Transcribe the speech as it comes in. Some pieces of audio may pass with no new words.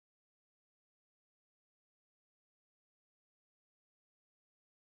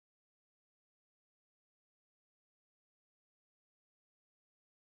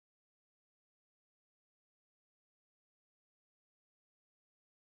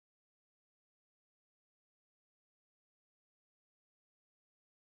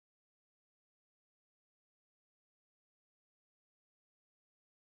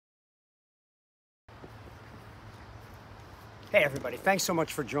Hey everybody, thanks so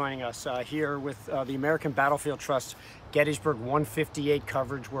much for joining us here with the American Battlefield Trust Gettysburg 158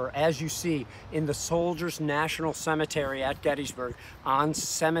 coverage, where, as you see, in the Soldiers National Cemetery at Gettysburg on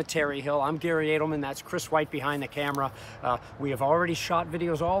Cemetery Hill. I'm Garry Adelman, that's Chris White behind the camera. We have already shot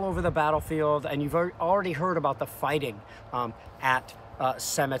videos all over the battlefield, and you've already heard about the fighting at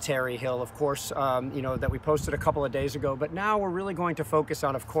Cemetery Hill, of course, that we posted a couple of days ago. But now we're really going to focus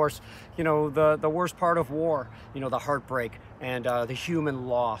on, of course, the worst part of war, the heartbreak and the human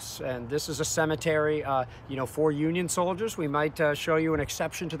loss. And this is a cemetery, for Union soldiers. We might show you an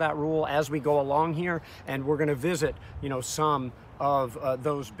exception to that rule as we go along here, and we're going to visit, some of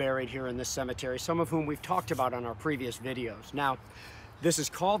those buried here in this cemetery, some of whom we've talked about on our previous videos. Now, this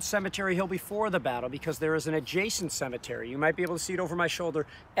is called Cemetery Hill before the battle because there is an adjacent cemetery. You might be able to see it over my shoulder,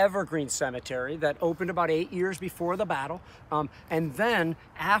 Evergreen Cemetery, that opened about 8 years before the battle. And then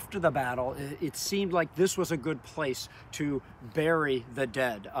after the battle, it seemed like this was a good place to bury the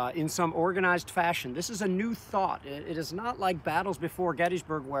dead in some organized fashion. This is a new thought. It is not like battles before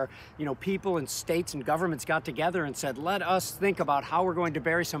Gettysburg where, people and states and governments got together and said, let us think about how we're going to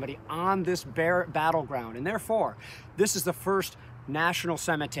bury somebody on this battleground. And therefore, this is the first national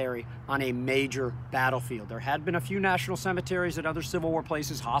cemetery on a major battlefield. There had been a few national cemeteries at other Civil War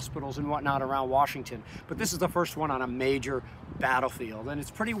places, hospitals and whatnot around Washington, but this is the first one on a major battlefield. And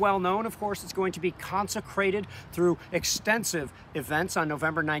it's pretty well known, of course. It's going to be consecrated through extensive events on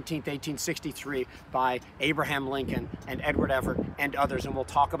November 19th, 1863 by Abraham Lincoln and Edward Everett and others, and we'll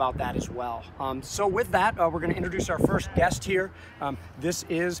talk about that as well. So with that, we're going to introduce our first guest here. This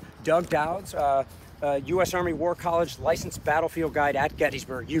is Doug Douds, U.S. Army War College licensed battlefield guide at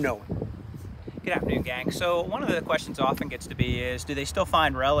Gettysburg. You know him. Good afternoon, gang. So one of the questions often gets to be is, do they still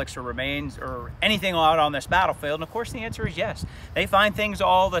find relics or remains or anything out on this battlefield? And of course the answer is yes. They find things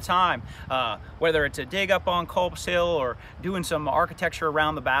all the time, whether it's a dig up on Culp's Hill or doing some architecture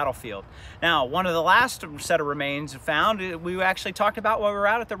around the battlefield. Now, one of the last set of remains found, we actually talked about while we were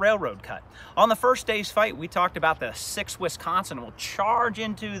out at the railroad cut. On the first day's fight, we talked about the 6th Wisconsin will charge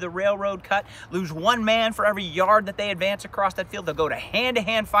into the railroad cut, lose 1 man for every yard that they advance across that field. They'll go to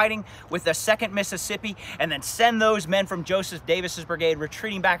hand-to-hand fighting with the 2nd Mississippi and then send those men from Joseph Davis's brigade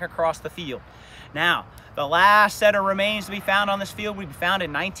retreating back across the field. Now, the last set of remains to be found on this field would be found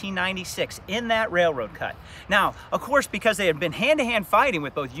in 1996 in that railroad cut. Now, of course, because they had been hand-to-hand fighting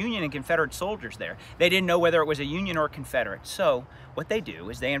with both Union and Confederate soldiers there, they didn't know whether it was a Union or Confederate. So what they do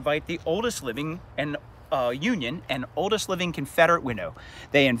is they invite the oldest living and Union and oldest living Confederate widow.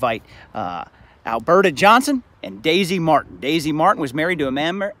 They invite Alberta Johnson and Daisy Martin. Daisy Martin was married to a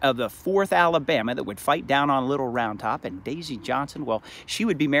member of the 4th Alabama that would fight down on Little Round Top, and Daisy Johnson, well, she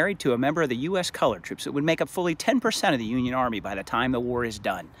would be married to a member of the U.S. colored troops that would make up fully 10% of the Union Army by the time the war is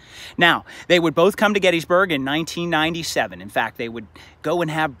done. Now, they would both come to Gettysburg in 1997. In fact, they would go and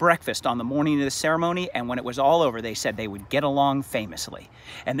have breakfast on the morning of the ceremony, and when it was all over, they said they would get along famously.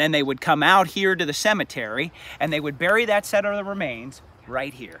 And then they would come out here to the cemetery, and they would bury that set of the remains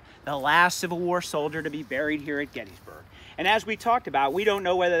right here, the last Civil War soldier to be buried here at Gettysburg. And as we talked about, we don't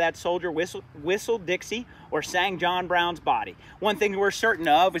know whether that soldier whistled Dixie or sang John Brown's body. One thing we're certain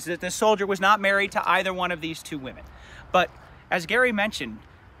of is that this soldier was not married to either one of these 2 women. But as Garry mentioned,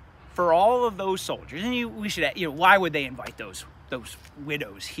 for all of those soldiers, and we should, why would they invite those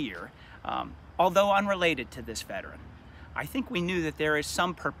widows here? Although unrelated to this veteran, I think we knew that there is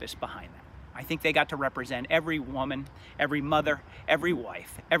some purpose behind that. I think they got to represent every woman, every mother, every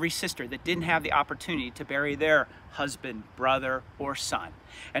wife, every sister that didn't have the opportunity to bury their husband, brother, or son.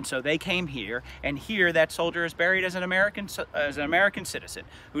 And so they came here, and here that soldier is buried as an American citizen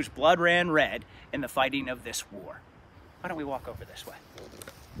whose blood ran red in the fighting of this war. Why don't we walk over this way?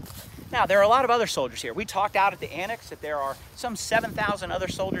 Now, there are a lot of other soldiers here. We talked out at the annex that there are some 7,000 other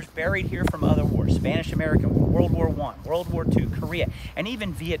soldiers buried here from other wars. Spanish-American War, World War I, World War II, Korea, and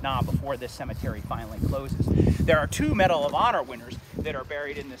even Vietnam before this cemetery finally closes. There are 2 Medal of Honor winners that are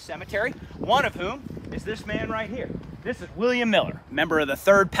buried in this cemetery, one of whom is this man right here. This is William Miller, member of the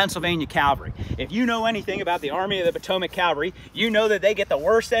 3rd Pennsylvania Cavalry. If you know anything about the Army of the Potomac Cavalry, you know that they get the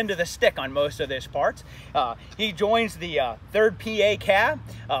worst end of the stick on most of this parts. He joins the 3rd PA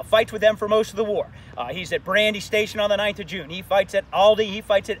Cav, fights with them for most of the war. He's at Brandy Station on the 9th of June. He fights at Aldie, he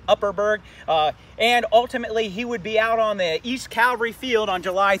fights at Upperburg, and ultimately he would be out on the East Cavalry Field on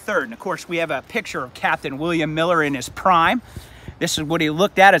July 3rd. And of course, we have a picture of Captain William Miller in his prime. This is what he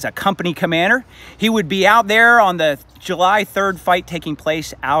looked at as a company commander. He would be out there on the July 3rd fight taking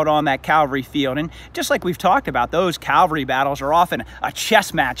place out on that cavalry field. And just like we've talked about, those cavalry battles are often a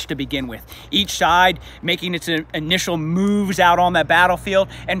chess match to begin with. Each side making its initial moves out on that battlefield.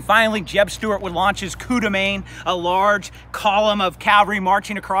 And finally, Jeb Stuart would launch his coup de main, a large column of cavalry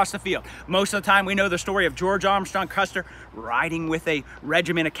marching across the field. Most of the time, we know the story of George Armstrong Custer riding with a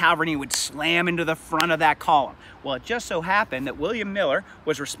regiment of cavalry, and he would slam into the front of that column. Well, it just so happened that William Miller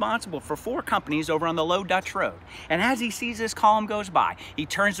was responsible for 4 companies over on the Low Dutch Road. And as he sees this column goes by, he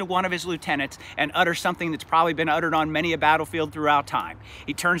turns to one of his lieutenants and utters something that's probably been uttered on many a battlefield throughout time.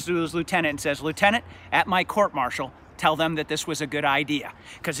 He turns to his lieutenant and says, "Lieutenant, at my court-martial, tell them that this was a good idea,"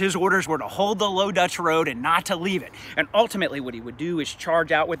 because his orders were to hold the Low Dutch Road and not to leave it. And ultimately what he would do is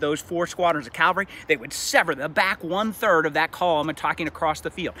charge out with those 4 squadrons of cavalry. They would sever the back 1/3 of that column attacking across the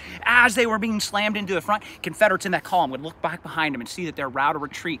field. As they were being slammed into the front, Confederates in that column would look back behind them and see that their route of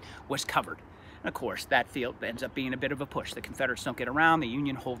retreat was covered. And of course, that field ends up being a bit of a push. The Confederates don't get around, the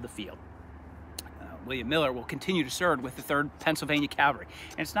Union hold the field. William Miller will continue to serve with the 3rd Pennsylvania Cavalry.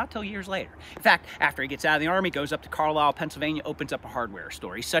 And it's not till years later. In fact, after he gets out of the Army, goes up to Carlisle, Pennsylvania, opens up a hardware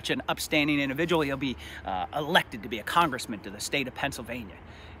store. He's such an upstanding individual, he'll be elected to be a congressman to the state of Pennsylvania.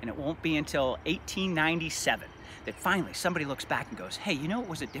 And it won't be until 1897 that finally somebody looks back and goes, "Hey, you know what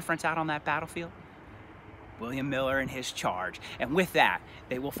was a difference out on that battlefield? William Miller and his charge." And with that,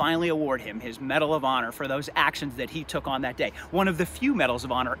 they will finally award him his Medal of Honor for those actions that he took on that day. One of the few medals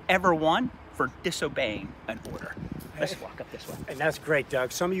of honor ever won for disobeying an order. Let's walk up this way. And that's great,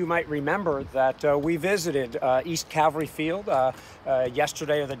 Doug. Some of you might remember that we visited East Cavalry Field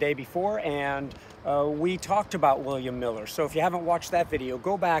yesterday or the day before, and we talked about William Miller. So if you haven't watched that video,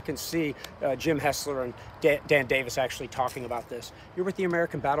 go back and see Jim Hessler and Dan Davis actually talking about this. You're with the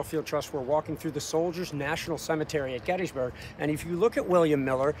American Battlefield Trust. We're walking through the Soldiers National Cemetery at Gettysburg. And if you look at William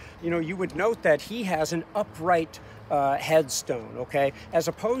Miller, you know, you would note that he has an upright headstone, okay, as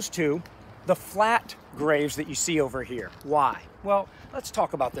opposed to the flat graves that you see over here. Why? Well, let's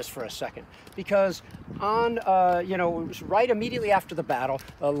talk about this for a second, because on, you know, right immediately after the battle,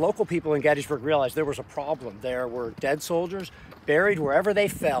 local people in Gettysburg realized there was a problem. There were dead soldiers buried wherever they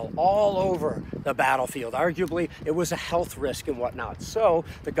fell, all over the battlefield. Arguably, it was a health risk and whatnot. So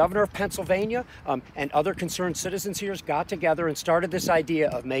the governor of Pennsylvania and other concerned citizens here got together and started this idea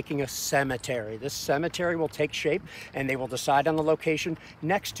of making a cemetery. This cemetery will take shape, and they will decide on the location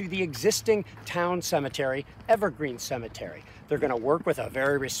next to the existing town cemetery, Evergreen Cemetery. They're going to work with a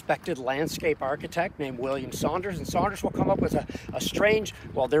very respected landscape architect named William Saunders, and Saunders will come up with a strange,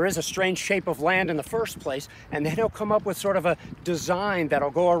 well, there is a strange shape of land in the first place, and then he'll come up with sort of a design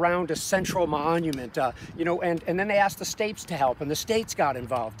that'll go around a central monument, you know, and then they asked the states to help, and the states got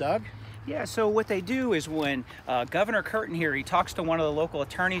involved, Doug. Yeah, so what they do is when Governor Curtin here, he talks to one of the local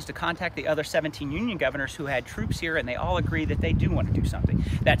attorneys to contact the other 17 Union governors who had troops here, and they all agree that they do want to do something.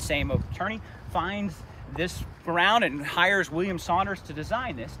 That same attorney finds this ground and hires William Saunders to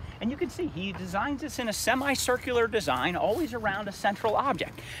design this, and you can see he designs this in a semicircular design, always around a central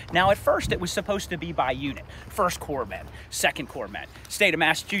object. Now at first it was supposed to be by unit. 1st Corps men, 2nd Corps men. State of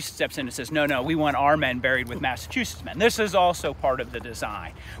Massachusetts steps in and says, no, we want our men buried with Massachusetts men. This is also part of the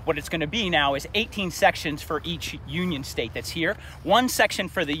design. What it's going to be now is 18 sections for each Union state that's here, 1 section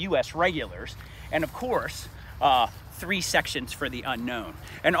for the U.S. regulars, and of course 3 sections for the unknown.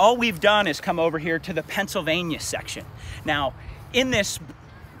 And all we've done is come over here to the Pennsylvania section. Now, in this,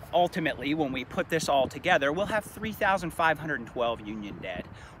 ultimately, when we put this all together, we'll have 3,512 Union dead,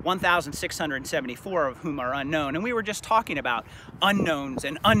 1,674 of whom are unknown. And we were just talking about unknowns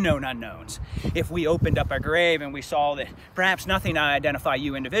and unknown unknowns. If we opened up a grave and we saw that perhaps nothing to identify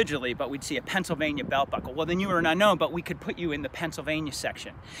you individually, but we'd see a Pennsylvania belt buckle, well, then you were an unknown, but we could put you in the Pennsylvania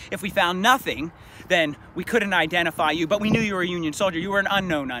section. If we found nothing, then we couldn't identify you, but we knew you were a Union soldier. You were an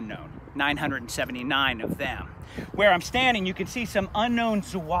unknown, 979 of them. Where I'm standing, you can see some unknown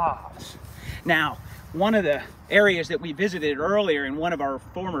Zouaves. Now, one of the areas that we visited earlier in one of our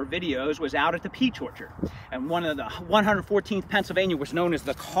former videos was out at the Peach Orchard. And one of the 114th Pennsylvania was known as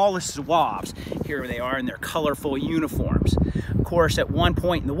the Collis Zouaves. Here they are in their colorful uniforms. Of course, at one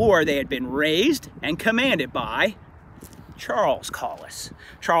point in the war, they had been raised and commanded by Charles Collis.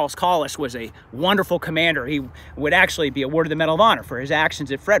 Charles Collis was a wonderful commander. He would actually be awarded the Medal of Honor for his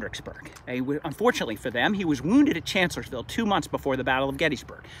actions at Fredericksburg. Unfortunately for them, he was wounded at Chancellorsville 2 months before the Battle of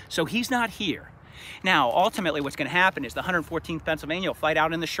Gettysburg. So he's not here. Now, ultimately, what's going to happen is the 114th Pennsylvania will fight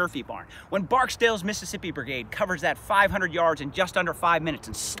out in the Sherfy Barn. When Barksdale's Mississippi Brigade covers that 500 yards in just under 5 minutes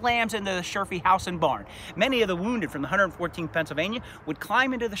and slams into the Sherfy house and barn, many of the wounded from the 114th Pennsylvania would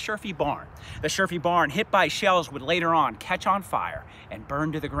climb into the Sherfy Barn. The Sherfy Barn, hit by shells, would later on catch on fire and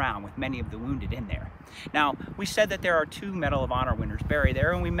burn to the ground with many of the wounded in there. Now, we said that there are 2 Medal of Honor winners buried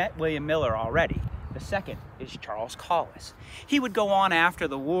there, and we met William Miller already. The second is Charles Collis. He would go on after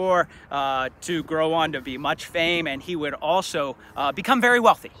the war to grow on to be much fame, and he would also become very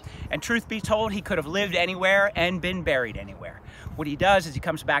wealthy. And truth be told, he could have lived anywhere and been buried anywhere. What he does is he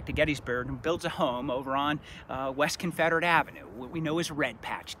comes back to Gettysburg and builds a home over on West Confederate Avenue, what we know as Red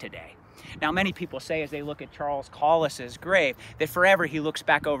Patch today. Now, many people say as they look at Charles Collis's grave that forever he looks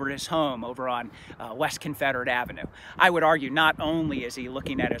back over his home over on West Confederate Avenue. I would argue not only is he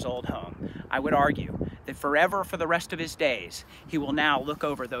looking at his old home, I would argue that forever for the rest of his days, he will now look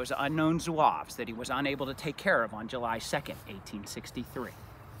over those unknown Zouaves that he was unable to take care of on July 2nd, 1863.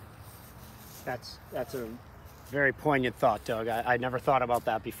 That's a very poignant thought, Doug. I never thought about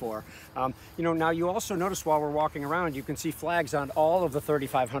that before. You know, now you also notice while we're walking around, you can see flags on all of the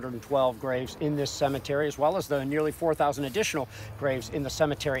 3,512 graves in this cemetery, as well as the nearly 4,000 additional graves in the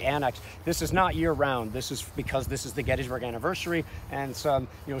cemetery annex. This is not year-round. This is because this is the Gettysburg anniversary, and some,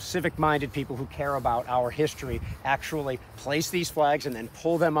 you know, civic-minded people who care about our history actually place these flags and then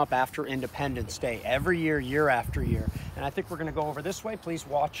pull them up after Independence Day every year, year after year. And I think we're going to go over this way. Please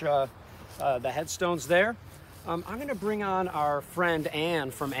watch the headstones there. I'm going to bring on our friend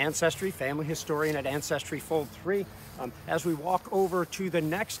Anne from Ancestry, family historian at Ancestry Fold 3, as we walk over to the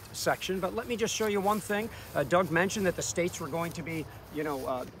next section. But let me just show you one thing. Doug mentioned that the states were going to be, you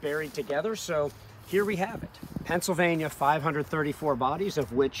know, buried together. So here we have it. Pennsylvania, 534 bodies,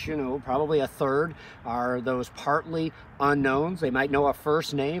 of which, you know, probably a third are those partly unknowns. They might know a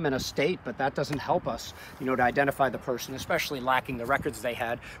first name and a state, but that doesn't help us, you know, to identify the person, especially lacking the records they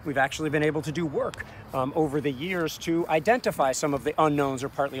had. We've actually been able to do work over the years to identify some of the unknowns or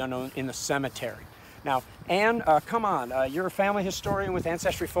partly unknown in the cemetery. Now, Anne, come on, you're a family historian with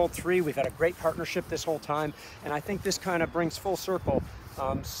Ancestry Fold 3. We've had a great partnership this whole time, and I think this kind of brings full circle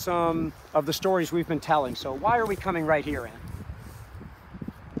some of the stories we've been telling. So why are we coming right here, Anne?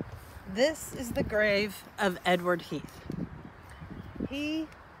 This is the grave of Edward Heath. He,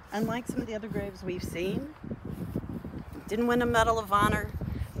 unlike some of the other graves we've seen, didn't win a Medal of Honor.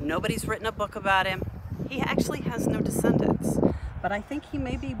 Nobody's written a book about him. He actually has no descendants, but I think he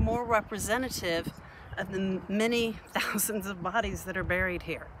may be more representative of the many thousands of bodies that are buried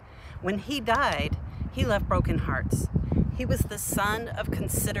here. When he died, he left broken hearts. He was the son of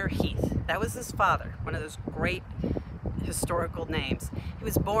Consider Heath. That was his father, one of those great historical names. He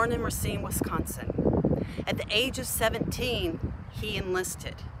was born in Racine, Wisconsin. At the age of 17, he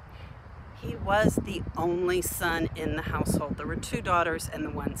enlisted. He was the only son in the household. There were 2 daughters and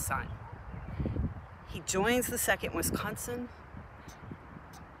the 1 son. He joins the 2nd Wisconsin.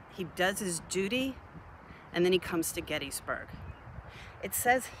 He does his duty, and then he comes to Gettysburg. It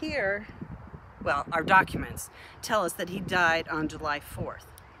says here, well, our documents tell us that he died on July 4th.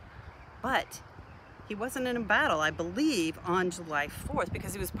 But he wasn't in a battle, I believe, on July 4th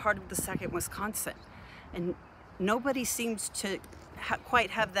because he was part of the 2nd Wisconsin. And nobody seems to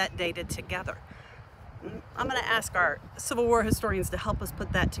quite have that data together. I'm going to ask our Civil War historians to help us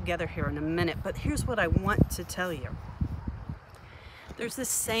put that together here in a minute, but here's what I want to tell you. There's this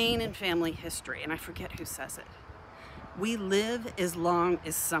saying in family history, and I forget who says it. We live as long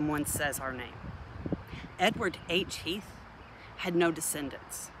as someone says our name. Edward H. Heath had no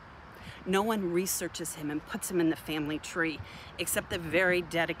descendants. No one researches him and puts him in the family tree, except the very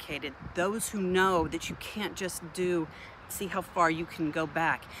dedicated, those who know that you can't just see how far you can go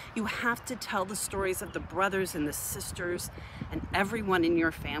back. You have to tell the stories of the brothers and the sisters and everyone in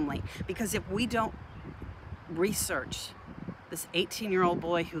your family, because if we don't research this 18-year-old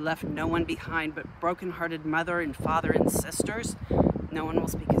boy who left no one behind but broken-hearted mother and father and sisters, no one will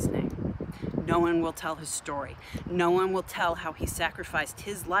speak his name. No one will tell his story. No one will tell how he sacrificed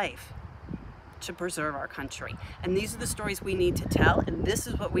his life to preserve our country. And these are the stories we need to tell, and this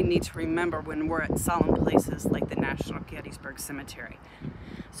is what we need to remember when we're at solemn places like the National Gettysburg Cemetery.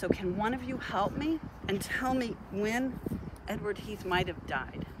 So can one of you help me and tell me when Edward Heath might have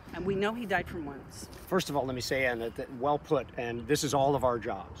died? And we know he died from wounds. First of all, let me say, Anna, that well put, and this is all of our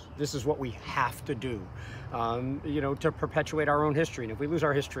jobs. This is what we have to do, you know, to perpetuate our own history. And if we lose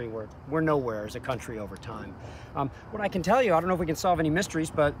our history, we're nowhere as a country over time. What I can tell you, I don't know if we can solve any mysteries,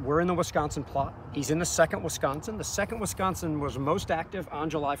 but we're in the Wisconsin plot. He's in the 2nd Wisconsin. The 2nd Wisconsin was most active on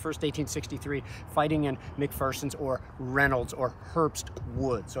July 1st, 1863, fighting in McPherson's or Reynolds or Herbst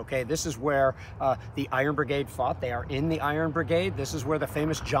woods, okay? This is where the Iron Brigade fought. They are in the Iron Brigade. This is where the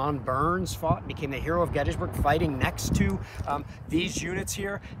famous John Burns fought, became the hero of Gettysburg, fighting next to these units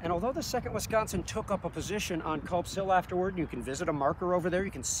here. And although the 2nd Wisconsin took up a position on Culp's Hill afterward, you can visit a marker over there,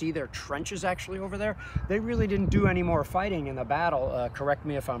 you can see their trenches actually over there, they really didn't do any more fighting in the battle, correct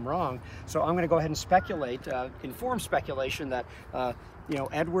me if I'm wrong. So I'm going to go ahead and speculate, informed speculation that you know,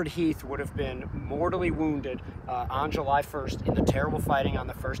 Edward Heath would have been mortally wounded on July 1st in the terrible fighting on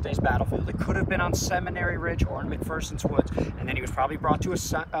the first day's battlefield. It could have been on Seminary Ridge or in McPherson's woods, and then he was probably brought to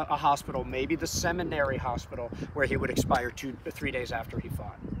a hospital, maybe the Seminary Hospital, where he would expire 2 to 3 days after he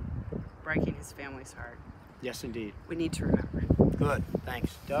fought. Breaking his family's heart. Yes, indeed. We need to remember. Good,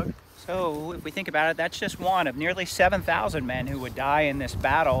 thanks. Doug? So if we think about it, that's just one of nearly 7,000 men who would die in this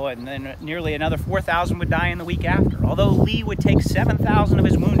battle, and then nearly another 4,000 would die in the week after. Although Lee would take 7,000 of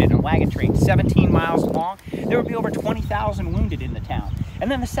his wounded in a wagon train 17 miles long, there would be over 20,000 wounded in the town.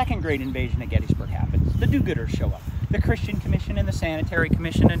 And then the second great invasion of Gettysburg happens. The do-gooders show up. The Christian Commission and the Sanitary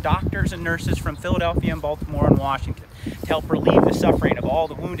Commission, and doctors and nurses from Philadelphia and Baltimore and Washington to help relieve the suffering of all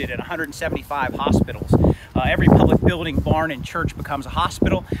the wounded in 175 hospitals. Every public building, barn, and church becomes a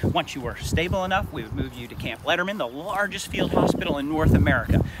hospital. Once you were stable enough, we would move you to Camp Letterman, the largest field hospital in North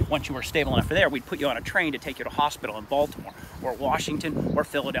America. Once you were stable enough for there, we'd put you on a train to take you to a hospital in Baltimore or Washington or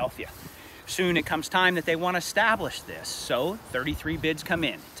Philadelphia. Soon it comes time that they want to establish this, so 33 bids come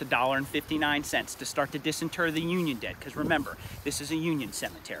in. It's $1.59 to start to disinter the Union dead, because remember, this is a Union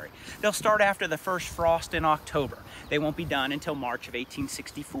cemetery. They'll start after the first frost in October. They won't be done until March of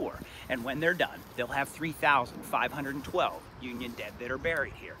 1864, and when they're done, they'll have 3,512 Union dead that are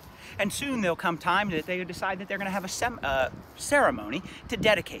buried here. And soon there'll come time that they decide that they're going to have a ceremony to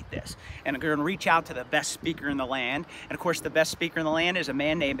dedicate this. And they're going to reach out to the best speaker in the land. And of course, the best speaker in the land is a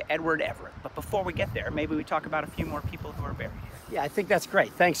man named Edward Everett. But before we get there, maybe we talk about a few more people who are buried here. Yeah, I think that's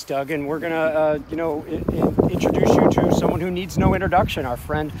great. Thanks, Doug. And we're going to, you know, introduce you to someone who needs no introduction, our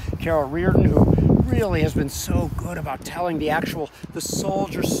friend Carol Reardon, who really has been so good about telling the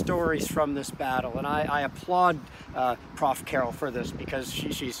soldier stories from this battle. And I applaud Prof. Carol for this, because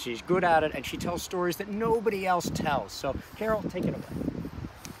she's good at it, and she tells stories that nobody else tells. So Carol, take it away.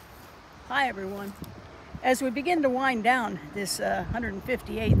 Hi everyone. As we begin to wind down this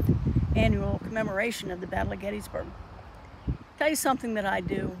 158th annual commemoration of the Battle of Gettysburg, tell you something that I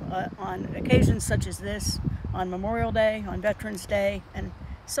do on occasions such as this, on Memorial Day, on Veterans Day, and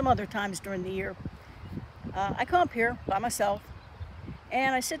some other times during the year. I come up here by myself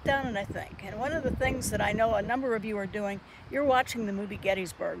and I sit down and I think. And one of the things that I know a number of you are doing, you're watching the movie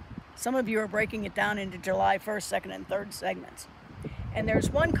Gettysburg. Some of you are breaking it down into July 1st, 2nd, and 3rd segments. And there's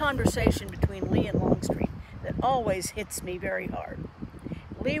one conversation between Lee and Longstreet that always hits me very hard.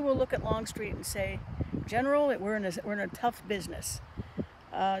 Lee will look at Longstreet and say, "General, we're in a tough business.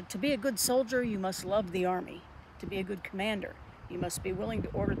 To be a good soldier, you must love the Army. To be a good commander, you must be willing to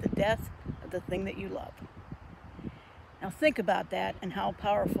order the death of the thing that you love." Now think about that, and how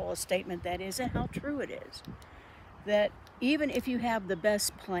powerful a statement that is, and how true it is. That even if you have the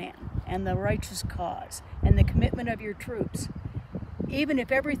best plan and the righteous cause and the commitment of your troops, even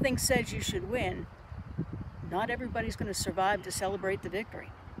if everything says you should win, not everybody's going to survive to celebrate the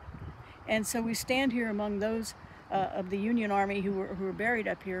victory. And so we stand here among those of the Union Army who are buried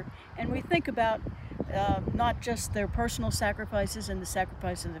up here, and we think about not just their personal sacrifices and the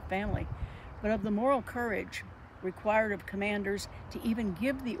sacrifice of the family, but of the moral courage required of commanders to even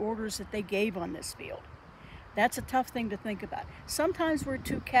give the orders that they gave on this field. That's a tough thing to think about. Sometimes we're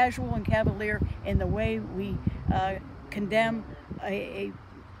too casual and cavalier in the way we condemn a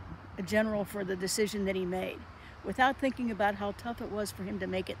general for the decision that he made, without thinking about how tough it was for him to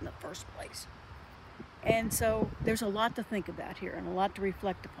make it in the first place. And so there's a lot to think about here and a lot to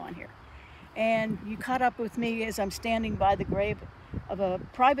reflect upon here. And you caught up with me as I'm standing by the grave of a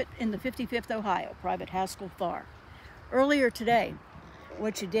private in the 55th Ohio, Private Haskell Farr. Earlier today,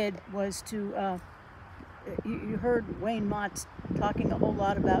 what you did was to, you heard Wayne Motts talking a whole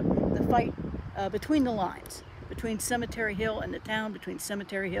lot about the fight between the lines, between Cemetery Hill and the town, between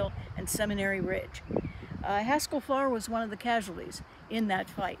Cemetery Hill and Seminary Ridge. Haskell Farr was one of the casualties in that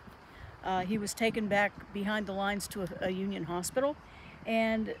fight. He was taken back behind the lines to a Union hospital,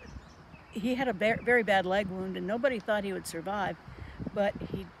 and he had a very bad leg wound, and nobody thought he would survive, but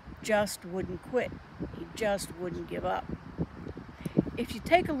he just wouldn't quit. He just wouldn't give up. If you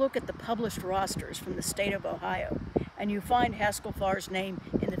take a look at the published rosters from the state of Ohio, and you find Haskell Farr's name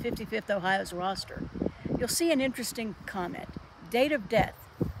in the 55th Ohio's roster, you'll see an interesting comment. Date of death,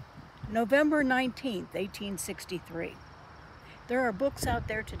 November 19th, 1863. There are books out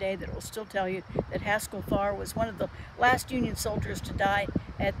there today that will still tell you that Haskell Farr was one of the last Union soldiers to die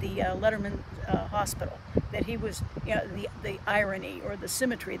at the Letterman Hospital. That he was, you know, the irony or the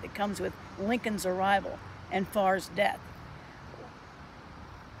symmetry that comes with Lincoln's arrival and Farr's death.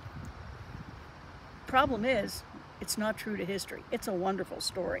 Problem is, it's not true to history. It's a wonderful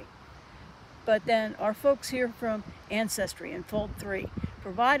story. But then our folks here from Ancestry and Fold 3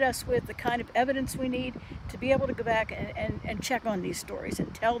 provide us with the kind of evidence we need to be able to go back and check on these stories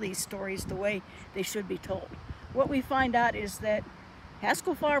and tell these stories the way they should be told. What we find out is that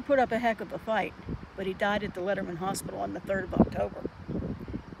Haskell Farr put up a heck of a fight, but he died at the Letterman Hospital on the 3rd of October.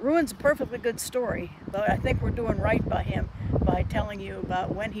 Ruin's a perfectly good story, but I think we're doing right by him by telling you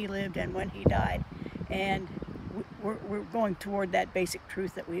about when he lived and when he died. And we're going toward that basic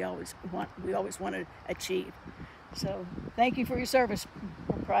truth that we always want to achieve. So thank you for your service,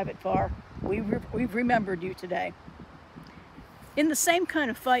 Private Farr. We've remembered you today. In the same kind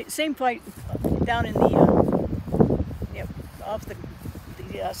of fight, down in the off the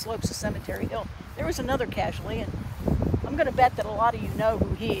slopes of Cemetery Hill, there was another casualty, and I'm going to bet that a lot of you know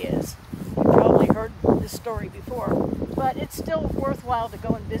who he is. You've probably heard this story before, but it's still worthwhile to go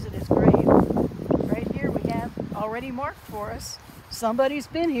and visit his grave. Right here we have already marked for us. Somebody's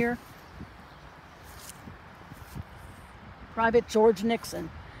been here. Private George Nixon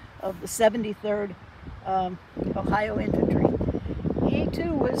of the 73rd Ohio Infantry. He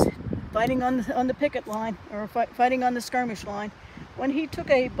too was fighting on the picket line, or fighting on the skirmish line, when he took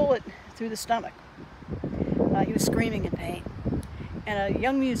a bullet through the stomach. He was screaming in pain. And a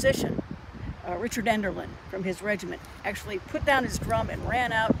young musician, Richard Enderlin from his regiment, actually put down his drum and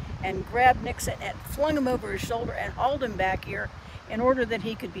ran out and grabbed Nixon and flung him over his shoulder and hauled him back here in order that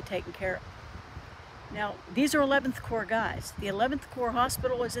he could be taken care of. Now, these are 11th Corps guys. The 11th Corps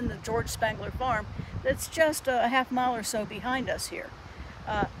Hospital is in the George Spangler Farm that's just a half mile or so behind us here.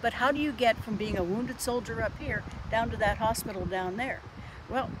 But how do you get from being a wounded soldier up here down to that hospital down there?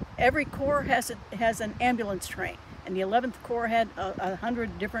 Well, every corps has an ambulance train, and the 11th Corps had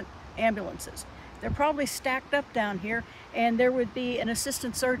 100 different ambulances. They're probably stacked up down here, and there would be an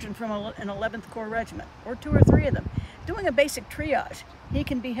assistant surgeon from an 11th Corps regiment, or 2 or 3 of them, doing a basic triage. He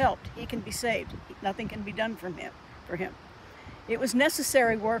can be helped, he can be saved. Nothing can be done for him. It was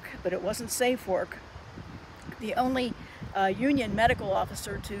necessary work, but it wasn't safe work. The only Union medical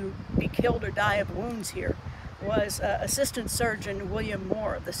officer to be killed or die of wounds here was Assistant Surgeon William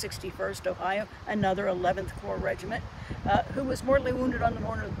Moore of the 61st Ohio, another 11th Corps regiment, who was mortally wounded on the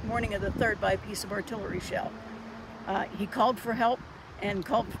morning of the 3rd by a piece of artillery shell. He called for help and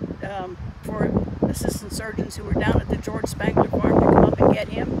called for assistant surgeons who were down at the George Spangler Farm to come up and get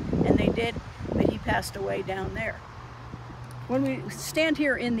him, and they did, but he passed away down there. When we stand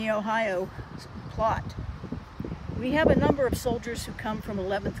here in the Ohio plot, we have a number of soldiers who come from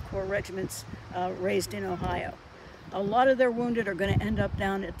 11th Corps regiments raised in Ohio. A lot of their wounded are going to end up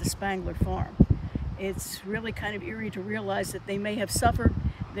down at the Spangler Farm. It's really kind of eerie to realize that they may have suffered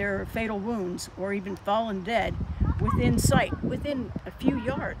their fatal wounds or even fallen dead within sight, within a few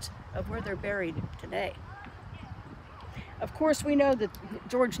yards of where they're buried today. Of course, we know that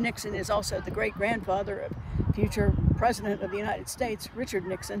George Nixon is also the great-grandfather of future President of the United States, Richard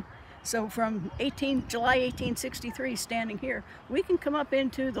Nixon. So from July 1863, standing here, we can come up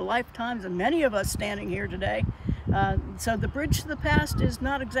into the lifetimes of many of us standing here today. So the bridge to the past is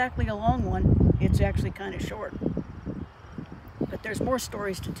not exactly a long one, it's actually kind of short. But there's more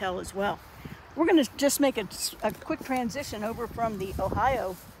stories to tell as well. We're going to just make a quick transition over from the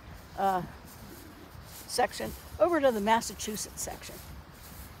Ohio section over to the Massachusetts section.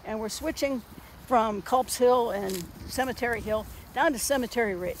 And we're switching from Culp's Hill and Cemetery Hill down to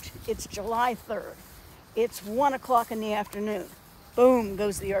Cemetery Ridge. It's July 3rd. It's 1 o'clock in the afternoon. Boom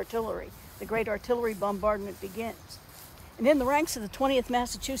goes the artillery. The great artillery bombardment begins. And in the ranks of the 20th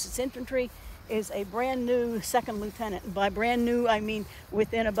Massachusetts Infantry is a brand new second lieutenant. And by brand new, I mean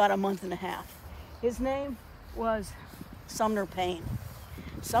within about a month and a half. His name was Sumner Payne.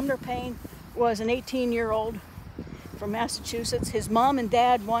 Sumner Payne was an 18-year-old from Massachusetts. His mom and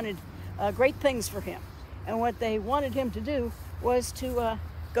dad wanted great things for him. And what they wanted him to do was to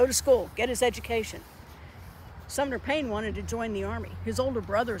go to school, get his education. Sumner Payne wanted to join the Army. His older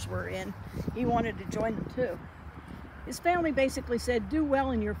brothers were in. He wanted to join them too. His family basically said, do well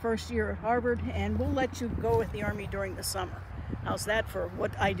in your first year at Harvard and we'll let you go with the Army during the summer. How's that for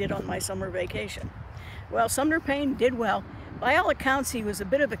what I did on my summer vacation? Well, Sumner Payne did well. By all accounts, he was a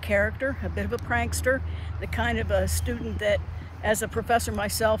bit of a character, a bit of a prankster, the kind of a student that, as a professor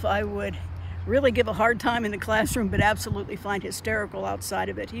myself, I would really give a hard time in the classroom, but absolutely find hysterical outside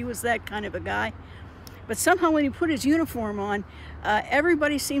of it. He was that kind of a guy. But somehow when he put his uniform on,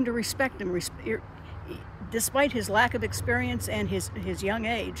 everybody seemed to respect him, despite his lack of experience and his young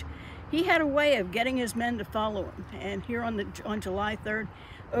age. He had a way of getting his men to follow him. And here on July 3rd,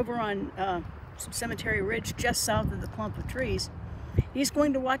 over on Cemetery Ridge, just south of the clump of trees, he's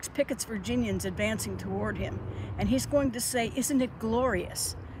going to watch Pickett's Virginians advancing toward him. And he's going to say, "Isn't it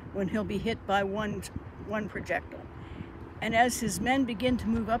glorious?" when he'll be hit by one projectile. And as his men begin to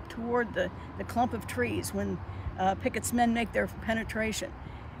move up toward the clump of trees, when Pickett's men make their penetration,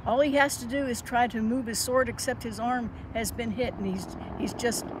 all he has to do is try to move his sword, except his arm has been hit, and he's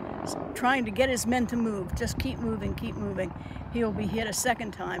just trying to get his men to move. Just keep moving, keep moving. He'll be hit a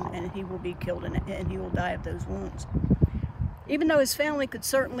second time, and he will be killed, and he will die of those wounds. Even though his family could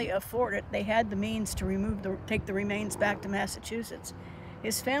certainly afford it, they had the means to take the remains back to Massachusetts.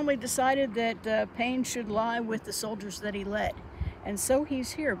 His family decided that Payne should lie with the soldiers that he led, and so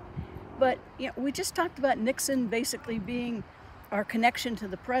he's here. But we just talked about Nixon basically being our connection to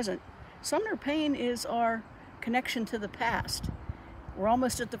the present. Sumner Payne is our connection to the past. We're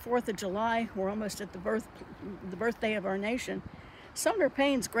almost at the 4th of July. We're almost at the birthday of our nation. Sumner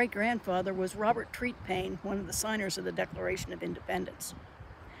Payne's great-grandfather was Robert Treat Payne, one of the signers of the Declaration of Independence.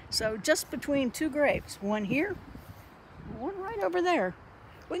 So just between two graves, one here, one right over there,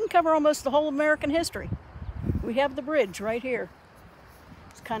 we can cover almost the whole of American history. We have the bridge right here.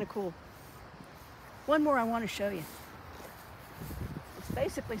 It's kind of cool. One more I want to show you. It's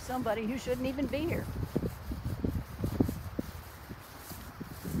basically somebody who shouldn't even be here.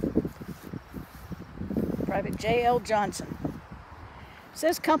 Private J.L. Johnson. It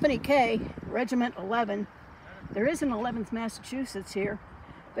says Company K, Regiment 11. There is an 11th Massachusetts here.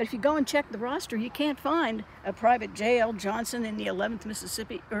 But if you go and check the roster, you can't find a Private J.L. Johnson in the 11th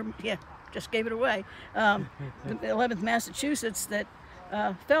Mississippi, or yeah, just gave it away, the 11th Massachusetts that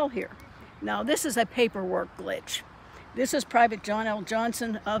fell here. Now, this is a paperwork glitch. This is Private John L.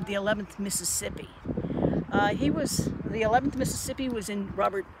 Johnson of the 11th Mississippi. The 11th Mississippi was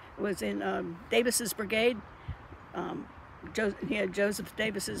in Davis's brigade. Joseph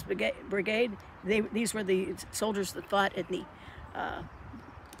Davis's brigade. These were the soldiers that fought at the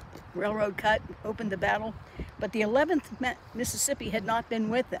railroad cut, opened the battle, but the 11th Mississippi had not been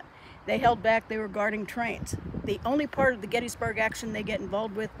with them. They held back, they were guarding trains. The only part of the Gettysburg action they get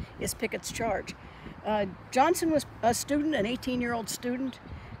involved with is Pickett's charge. Johnson was a student, an 18-year-old student,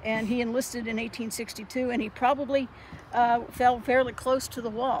 and he enlisted in 1862, and he probably fell fairly close to the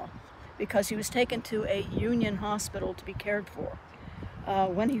wall because he was taken to a Union hospital to be cared for.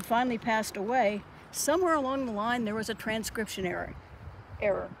 When he finally passed away, somewhere along the line there was a transcription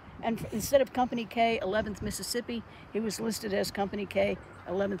error. And instead of Company K, 11th Mississippi, he was listed as Company K,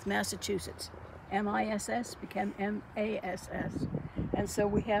 11th Massachusetts. M-I-S-S became M-A-S-S. And so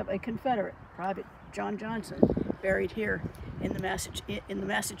we have a Confederate, Private John Johnson, buried here in the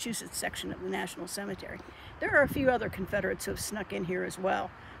Massachusetts section of the National Cemetery. There are a few other Confederates who have snuck in here as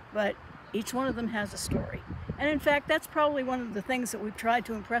well, but each one of them has a story. And in fact, that's probably one of the things that we've tried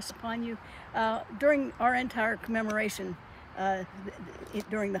to impress upon you during our entire commemoration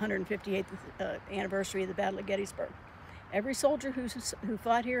during the 158th anniversary of the Battle of Gettysburg. Every soldier who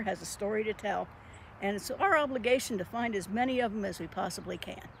fought here has a story to tell, and it's our obligation to find as many of them as we possibly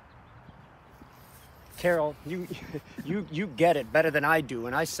can. Carol, you get it better than I do,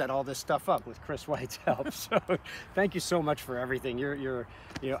 and I set all this stuff up with Chris White's help. So thank you so much for everything. You're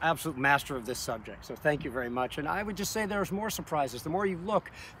absolute master of this subject. So thank you very much. And I would just say there's more surprises. The more you look,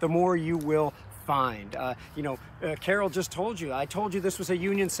 the more you will find. Carol just told you, I told you this was a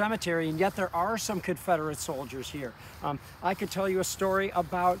Union cemetery, and yet there are some Confederate soldiers here. I could tell you a story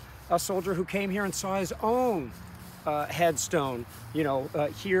about a soldier who came here and saw his own headstone,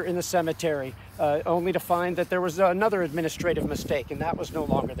 here in the cemetery, only to find that there was another administrative mistake, and that was no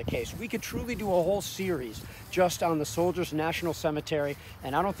longer the case. We could truly do a whole series just on the Soldiers National Cemetery,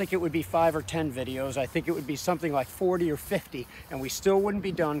 and I don't think it would be 5 or 10 videos. I think it would be something like 40 or 50, and we still wouldn't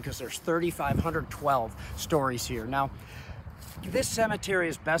be done because there's 3,512 stories here. Now, This cemetery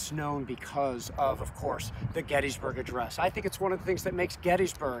is best known because of course, the Gettysburg Address. I think it's one of the things that makes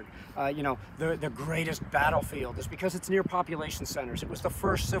Gettysburg, you know, the greatest battlefield, is because it's near population centers. It was the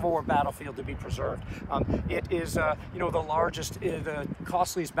first Civil War battlefield to be preserved. It is, you know, the largest, the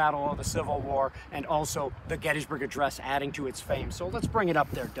costliest battle of the Civil War, and also the Gettysburg Address adding to its fame. So let's bring it up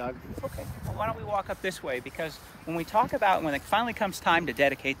there, Doug. Okay, well, why don't we walk up this way, because when we talk about, when it finally comes time to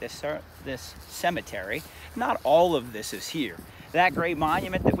dedicate this cemetery, not all of this is here. That great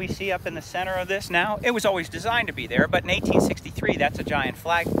monument that we see up in the center of this now, it was always designed to be there, but in 1863, that's a giant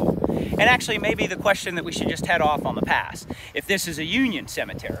flagpole. And actually, maybe the question that we should just head off on the pass, if this is a Union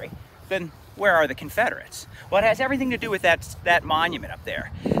cemetery, then where are the Confederates? Well, it has everything to do with that monument up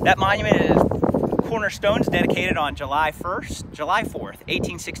there. That monument is cornerstones dedicated on July 4th,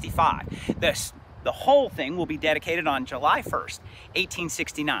 1865. The whole thing will be dedicated on July 1st,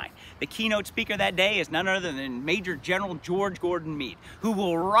 1869. The keynote speaker that day is none other than Major General George Gordon Meade, who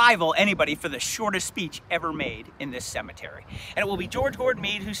will rival anybody for the shortest speech ever made in this cemetery. And it will be George Gordon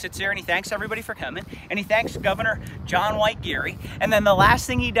Meade who sits there and he thanks everybody for coming, and he thanks Governor John White Geary, and then the last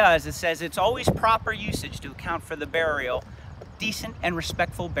thing he does is says it's always proper usage to account for the burial, decent and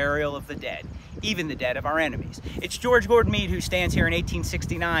respectful burial of the dead, even the dead of our enemies. It's George Gordon Meade who stands here in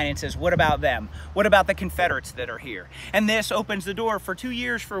 1869 and says, what about them? What about the Confederates that are here? And this opens the door for 2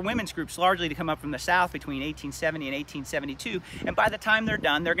 years for women's groups largely to come up from the South between 1870 and 1872. And by the time they're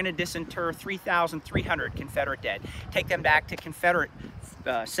done, they're going to disinter 3,300 Confederate dead, take them back to Confederate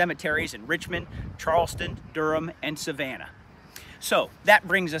cemeteries in Richmond, Charleston, Durham, and Savannah. So that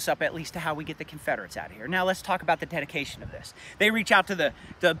brings us up at least to how we get the Confederates out of here. Now let's talk about the dedication of this. They reach out to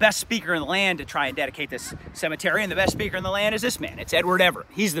the best speaker in the land to try and dedicate this cemetery, and the best speaker in the land is this man. It's Edward Everett.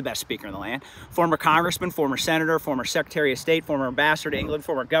 He's the best speaker in the land. Former congressman, former senator, former secretary of state, former ambassador to England,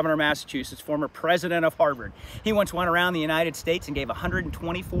 former governor of Massachusetts, former president of Harvard. He once went around the United States and gave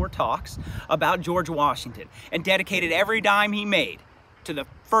 124 talks about George Washington and dedicated every dime he made to the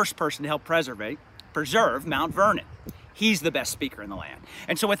first person to help preserve Mount Vernon. He's the best speaker in the land.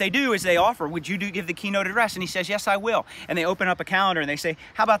 And so what they do is they offer, would you give the keynote address? And he says, yes, I will. And they open up a calendar and they say,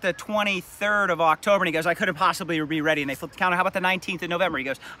 how about the 23rd of October? And he goes, I couldn't possibly be ready. And they flip the calendar, how about the 19th of November? He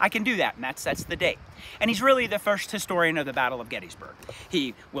goes, I can do that. And that sets the date. And he's really the first historian of the Battle of Gettysburg.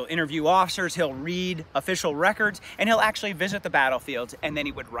 He will interview officers, he'll read official records, and he'll actually visit the battlefields, and then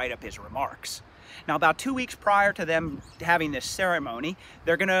he would write up his remarks. Now, about 2 weeks prior to them having this ceremony,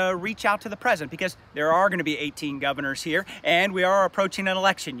 they're going to reach out to the president, because there are going to be 18 governors here, and we are approaching an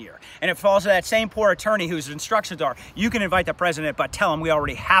election year. And it falls to that same poor attorney whose instructions are, you can invite the president, but tell him we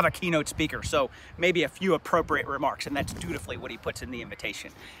already have a keynote speaker, so maybe a few appropriate remarks. And that's dutifully what he puts in the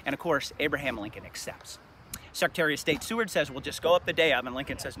invitation. And of course, Abraham Lincoln accepts. Secretary of State Seward says, we'll just go up the day of, and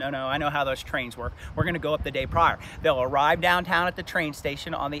Lincoln says, no, I know how those trains work. We're going to go up the day prior. They'll arrive downtown at the train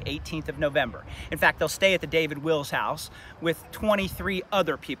station on the 18th of November. In fact, they'll stay at the David Wills house with 23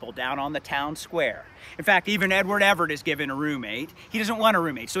 other people down on the town square. In fact, even Edward Everett is given a roommate. He doesn't want a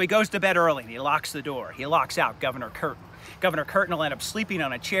roommate, so he goes to bed early and he locks the door. He locks out Governor Curtin. Governor Curtin will end up sleeping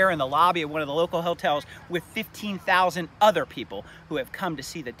on a chair in the lobby of one of the local hotels with 15,000 other people who have come to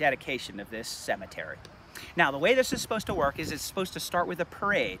see the dedication of this cemetery. Now, the way this is supposed to work is it's supposed to start with a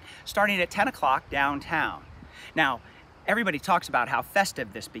parade starting at 10 o'clock downtown. Now, everybody talks about how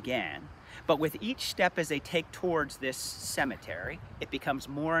festive this began, but with each step as they take towards this cemetery, it becomes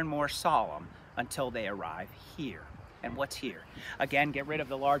more and more solemn until they arrive here. And what's here? Again, get rid of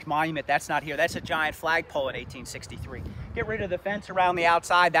the large monument. That's not here. That's a giant flagpole in 1863. Get rid of the fence around the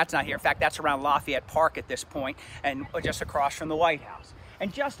outside. That's not here. In fact, that's around Lafayette Park at this point and just across from the White House.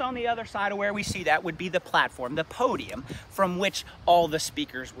 And just on the other side of where we see that would be the platform, the podium, from which all the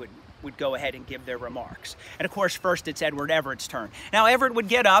speakers would go ahead and give their remarks. And of course, first it's Edward Everett's turn. Now, Everett would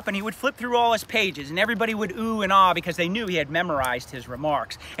get up and he would flip through all his pages, and everybody would ooh and ah because they knew he had memorized his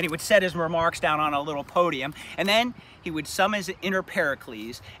remarks. And he would set his remarks down on a little podium, and then he would sum his inner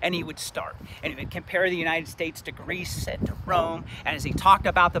Pericles, and he would start. And he would compare the United States to Greece and to Rome. And as he talked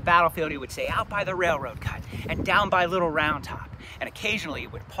about the battlefield, he would say, out by the railroad cut and down by Little Round Top. And occasionally he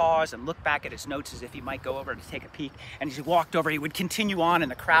would pause and look back at his notes as if he might go over to take a peek. And as he walked over, he would continue on,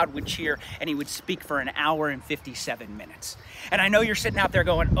 and the crowd would cheer, and he would speak for an hour and 57 minutes. And I know you're sitting out there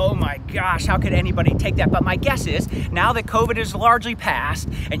going, oh my gosh, how could anybody take that? But my guess is, now that COVID is largely past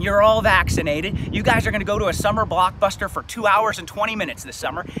and you're all vaccinated, you guys are gonna go to a summer blockbuster for 2 hours and 20 minutes this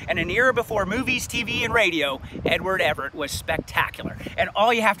summer. And an era before movies, TV, and radio, Edward Everett was spectacular. And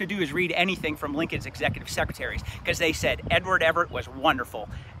all you have to do is read anything from Lincoln's executive secretaries, because they said Edward Everett was wonderful,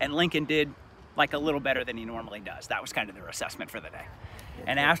 and Lincoln did like a little better than he normally does. That was kind of their assessment for the day.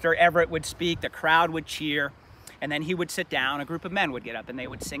 And after Everett would speak, the crowd would cheer. And then he would sit down, a group of men would get up and they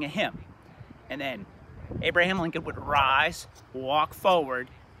would sing a hymn. And then Abraham Lincoln would rise, walk forward,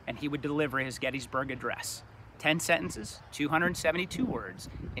 and he would deliver his Gettysburg Address. 10 sentences, 272 words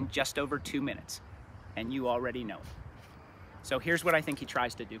in just over 2 minutes. And you already know. So here's what I think he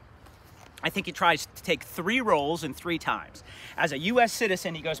tries to do. I think he tries to take 3 roles in 3 times. As a U.S.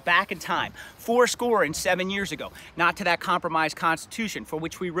 citizen, he goes back in time, 407 years ago, not to that compromised Constitution for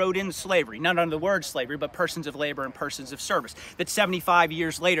which we wrote in slavery, not under the word slavery, but persons of labor and persons of service, that 75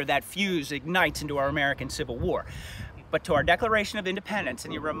 years later, that fuse ignites into our American Civil War. But to our Declaration of Independence,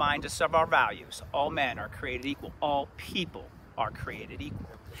 and he reminds us of our values. All men are created equal. All people are created equal.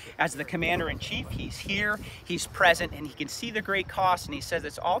 As the commander-in-chief, he's here, he's present, and he can see the great cost, and he says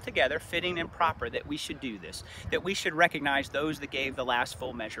it's altogether fitting and proper that we should do this, that we should recognize those that gave the last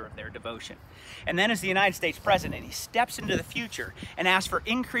full measure of their devotion. And then as the United States president, he steps into the future and asks for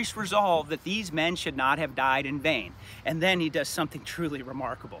increased resolve that these men should not have died in vain. And then he does something truly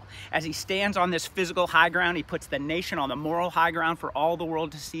remarkable. As he stands on this physical high ground, he puts the nation on the moral high ground for all the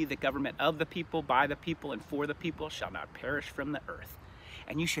world to see. The government of the people, by the people, and for the people shall not perish from the earth.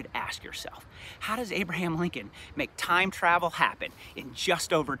 And you should ask yourself, how does Abraham Lincoln make time travel happen in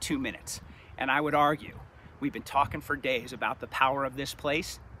just over 2 minutes? And I would argue, we've been talking for days about the power of this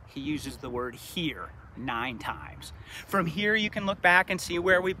place. He uses the word here 9 times. From here you can look back and see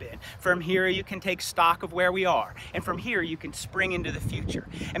where we've been. From here you can take stock of where we are. And from here you can spring into the future.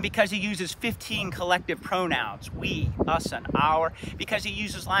 And because he uses 15 collective pronouns, we, us, and our, because he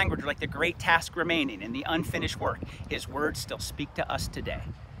uses language like the great task remaining and the unfinished work, his words still speak to us today.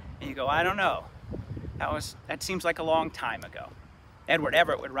 And you go, I don't know. That seems like a long time ago. Edward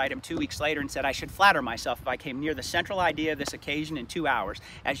Everett would write him 2 weeks later and said, I should flatter myself if I came near the central idea of this occasion in 2 hours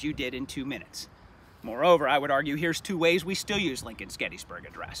as you did in 2 minutes. Moreover, I would argue here's 2 ways we still use Lincoln's Gettysburg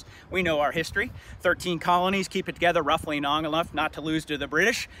Address. We know our history. 13 colonies keep it together roughly long enough not to lose to the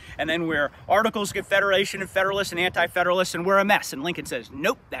British. And then we're Articles of Confederation and Federalists and Anti-Federalists, and we're a mess. And Lincoln says,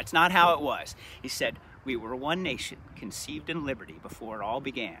 nope, that's not how it was. He said, we were one nation conceived in liberty before it all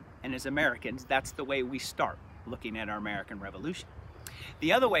began. And as Americans, that's the way we start looking at our American Revolution.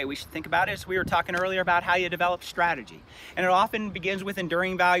 The other way we should think about it is we were talking earlier about how you develop strategy. And it often begins with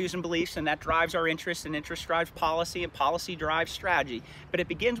enduring values and beliefs, and that drives our interests, and interest drives policy, and policy drives strategy. But it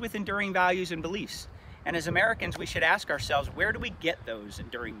begins with enduring values and beliefs. And as Americans, we should ask ourselves, where do we get those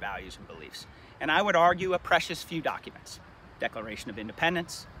enduring values and beliefs? And I would argue a precious few documents. Declaration of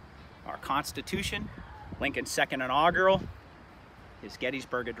Independence, our Constitution, Lincoln's second inaugural, his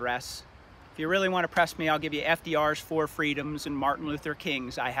Gettysburg Address. If you really want to press me, I'll give you FDR's 4 Freedoms and Martin Luther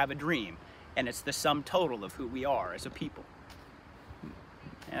King's I Have a Dream. And it's the sum total of who we are as a people.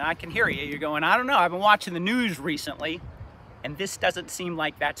 And I can hear you. You're going, I don't know. I've been watching the news recently, and this doesn't seem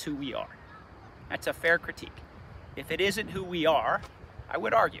like that's who we are. That's a fair critique. If it isn't who we are, I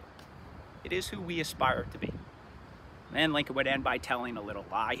would argue it is who we aspire to be. And Lincoln would end by telling a little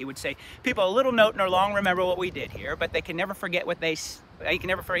lie. He would say, people, a little note nor long remember what we did here, but they can never forget what they can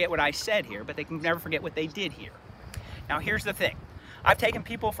never forget what I said here, but they can never forget what they did here. Now here's the thing. I've taken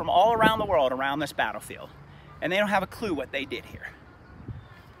people from all around the world around this battlefield, and they don't have a clue what they did here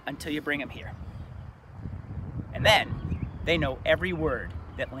until you bring them here. And then they know every word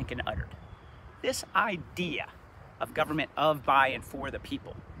that Lincoln uttered. This idea of government of, by, and for the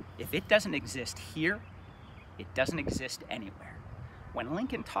people, if it doesn't exist here, it doesn't exist anywhere. When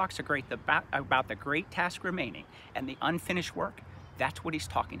Lincoln talks about the great task remaining and the unfinished work, that's what he's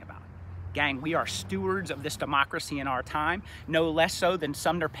talking about. Gang, we are stewards of this democracy in our time, no less so than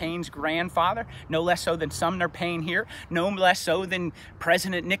Sumner Payne's grandfather, no less so than Sumner Payne here, no less so than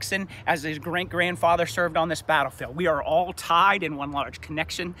President Nixon as his great-grandfather served on this battlefield. We are all tied in one large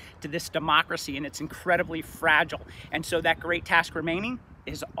connection to this democracy, and it's incredibly fragile. And so that great task remaining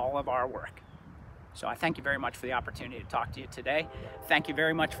is all of our work. So I thank you very much for the opportunity to talk to you today. Thank you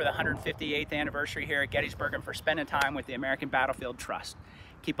very much for the 158th anniversary here at Gettysburg and for spending time with the American Battlefield Trust.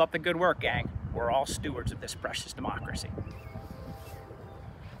 Keep up the good work, gang. We're all stewards of this precious democracy.